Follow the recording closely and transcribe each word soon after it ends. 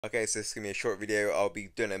Okay, so this is gonna be a short video. I'll be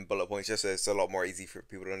doing it in bullet points just so it's a lot more easy for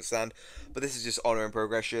people to understand. But this is just honor and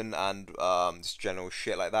progression and just general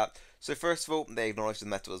shit like that. So first of all, they acknowledged the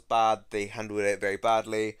meta was bad. They handled it very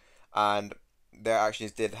badly, and their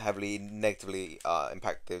actions did heavily negatively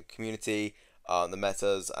impact the community, the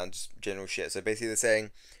metas, and just general shit. So basically, they're saying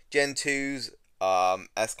Gen 2s,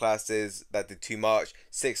 S classes that did too much,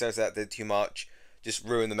 6 stars that did too much, just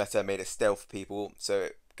ruined the meta, made it stale for people. So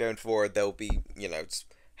going forward, they'll be just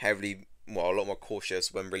heavily, well, a lot more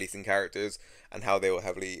cautious when releasing characters and how they will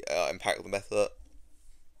heavily impact the meta,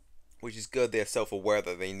 which is good. They're self-aware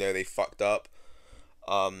that they know they fucked up.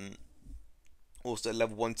 Um, Also,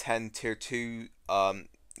 level 110 tier 2,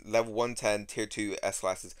 level 110 tier 2 S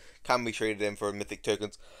classes can be traded in for mythic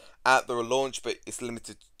tokens at the launch, but it's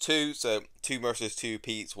limited to two. So two Mercers, two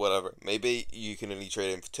Pete's, whatever. Maybe you can only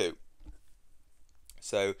trade in for two.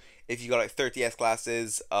 So if you got like 30 S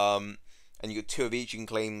classes, and you got two of each, you can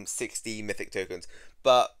claim 60 mythic tokens.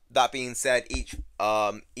 But that being said, each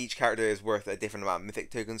character is worth a different amount of mythic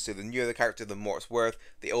tokens. So the newer the character, the more it's worth.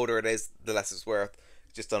 The older it is, the less it's worth.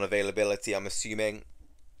 Just on availability, I'm assuming.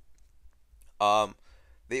 Um,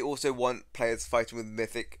 they also want players fighting with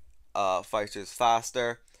mythic fighters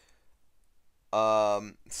faster.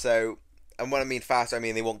 So, and when I mean faster, I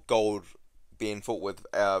mean they want gold being fought with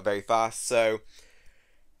very fast. So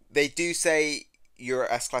they do say your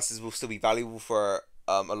S classes will still be valuable for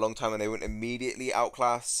a long time, and they won't immediately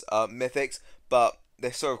outclass mythics. But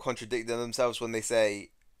they're sort of contradicting themselves when they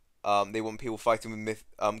say they want people fighting with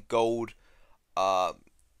gold, uh,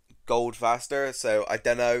 gold faster. So I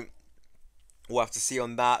don't know. We'll have to see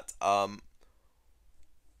on that.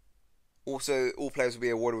 Also, all players will be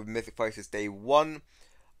awarded with mythic fighters day one.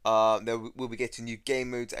 They will be getting new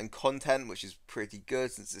game modes and content, which is pretty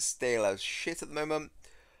good since it's stale as shit at the moment.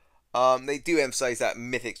 They do emphasize that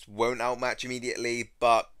mythics won't outmatch immediately,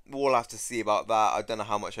 but we'll have to see about that. I don't know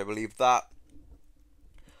how much I believe that.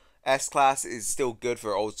 S class is still good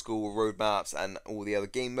for old school roadmaps and all the other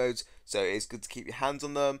game modes, so it's good to keep your hands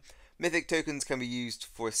on them. Mythic tokens can be used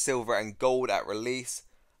for silver and gold at release,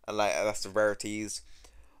 and like that's the rarities.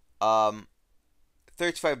 Um,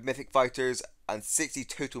 35 mythic fighters and 60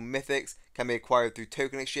 total mythics can be acquired through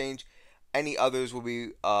token exchange. Any others will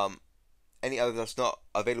be any other that's not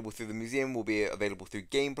available through the museum will be available through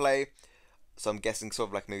gameplay. So I'm guessing sort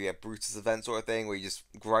of like maybe a Brutus event sort of thing where you just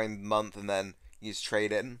grind the month and then you just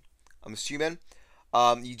trade in. I'm assuming.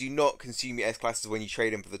 You do not consume your S classes when you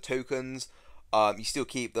trade in for the tokens. You still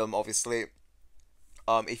keep them, obviously.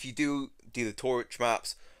 If you do the torch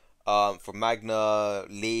maps for Magna,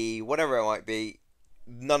 Lee, whatever it might be,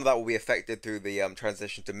 none of that will be affected through the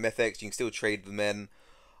transition to mythics. You can still trade them in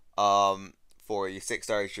for your 6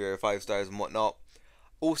 stars, your 5 stars, and whatnot.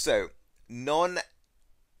 Also, non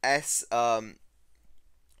S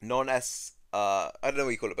non S I don't know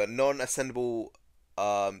what you call it, but non ascendable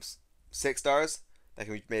 6 stars that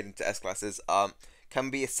can be made into S classes can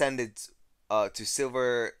be ascended to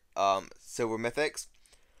silver mythics.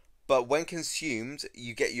 But when consumed,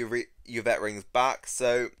 you get your vet rings back.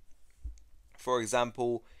 So, for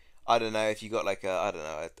example, I don't know if you got like I don't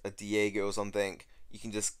know a Diego or something, you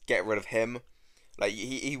can just get rid of him. Like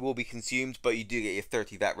he will be consumed, but you do get your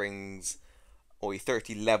 30 vet rings or your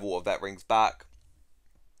 30 level of vet rings back,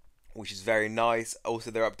 which is very nice.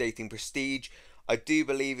 Also, they're updating Prestige. I do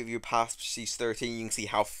believe if you're past Prestige 13, you can see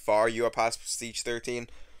how far you are past Prestige 13.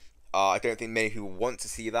 I don't think many people want to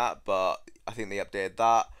see that, but I think they updated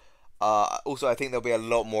that. Also, I think there'll be a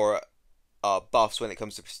lot more buffs when it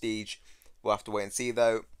comes to Prestige. We'll have to wait and see,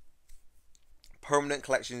 though. Permanent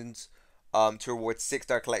collections to reward 6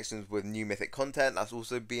 star collections with new mythic content. That's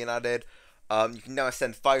also being added. You can now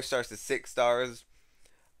ascend 5 stars to 6 stars,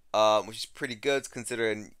 which is pretty good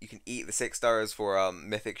considering you can eat the 6 stars for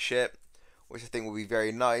mythic shit, which I think will be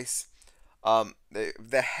very nice.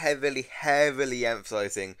 They're heavily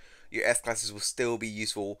emphasizing your S classes will still be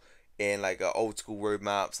useful in like old school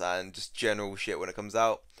roadmaps and just general shit when it comes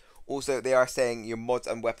out. Also, they are saying your mods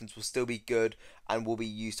and weapons will still be good and will be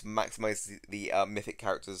used to maximize the mythic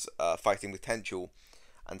characters' fighting potential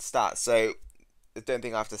and stats. So, I don't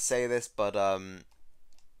think I have to say this, but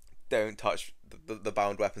don't touch the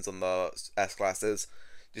bound weapons on the S classes.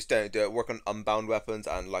 Just don't do it. Work on unbound weapons,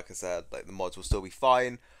 and like I said, like the mods will still be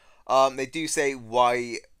fine. They do say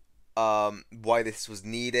why this was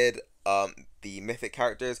needed. The mythic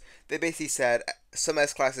characters. They basically said some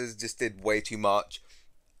S classes just did way too much,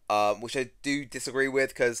 which I do disagree with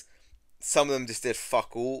because some of them just did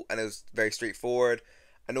fuck all, and it was very straightforward.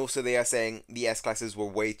 And also, they are saying the S classes were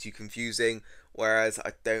way too confusing, whereas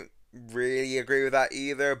I don't really agree with that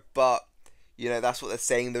either. But that's what they're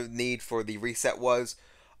saying the need for the reset was.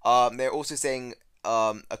 They're also saying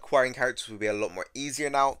acquiring characters will be a lot more easier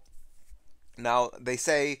now. Now they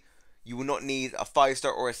say you will not need a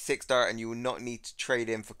 5-star or a 6-star, and you will not need to trade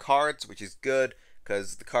in for cards, which is good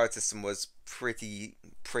because the card system was pretty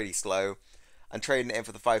slow, and trading it in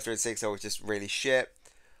for the 5-star and 6-star was just really shit.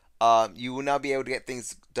 You will now be able to get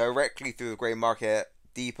things directly through the grey market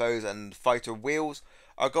depots and fighter wheels.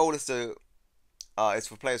 Our goal is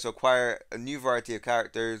for players to acquire a new variety of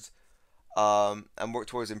characters and work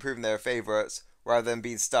towards improving their favorites rather than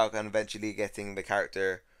being stuck and eventually getting the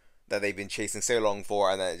character that they've been chasing so long for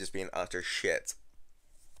and then it just being utter shit.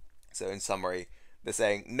 So in summary, they're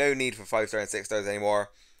saying no need for 5-star and 6-stars anymore.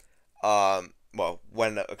 Well,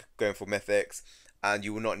 when going for mythics, and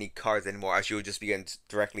you will not need cards anymore, as you will just be going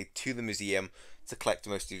directly to the museum to collect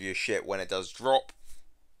most of your shit when it does drop.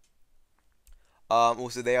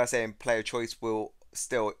 Also, they are saying player choice will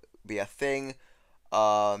still be a thing.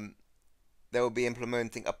 They will be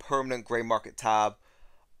implementing a permanent grey market tab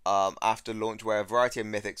after launch where a variety of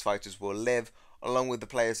mythics fighters will live, along with the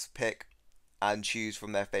players pick and choose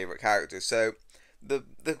from their favourite characters. So the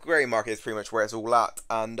grey market is pretty much where it's all at,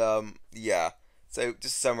 and yeah. So just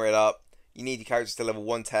to sum it up, you need your characters to level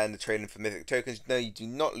 110 to trade in for mythic tokens. No, you do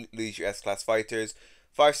not lose your S-class fighters.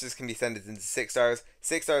 5-stars can be ascended into 6-stars.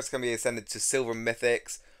 6-stars can be ascended to silver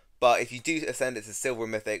mythics. But if you do ascend it to silver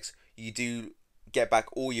mythics, you do get back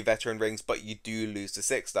all your veteran rings, but you do lose the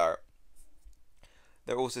 6-star.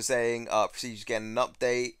 They're also saying procedures getting an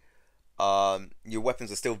update. Your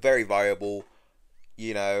weapons are still very viable.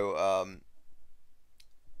 You know,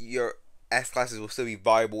 your S classes will still be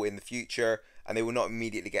viable in the future, and they will not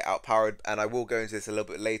immediately get outpowered. And I will go into this a little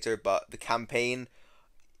bit later, but the campaign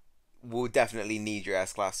will definitely need your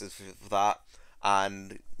S classes for that.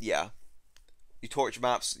 And yeah, your torch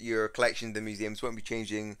maps, your collection, the museums won't be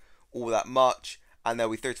changing all that much, and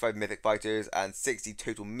there'll be 35 mythic fighters and 60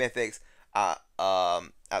 total mythics at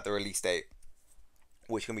the release date,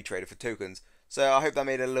 which can be traded for tokens. So I hope that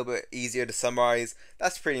made it a little bit easier to summarize.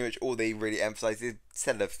 That's pretty much all they really emphasized. They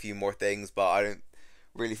said a few more things, but I don't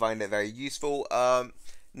really find it very useful.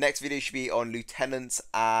 Next video should be on lieutenants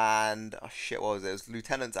and what was it? It was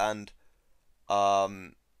lieutenants and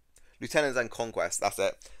conquest. That's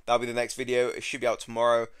it. That'll be the next video. It should be out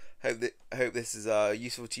tomorrow. Hope this is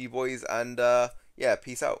useful to you boys, and yeah,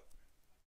 peace out.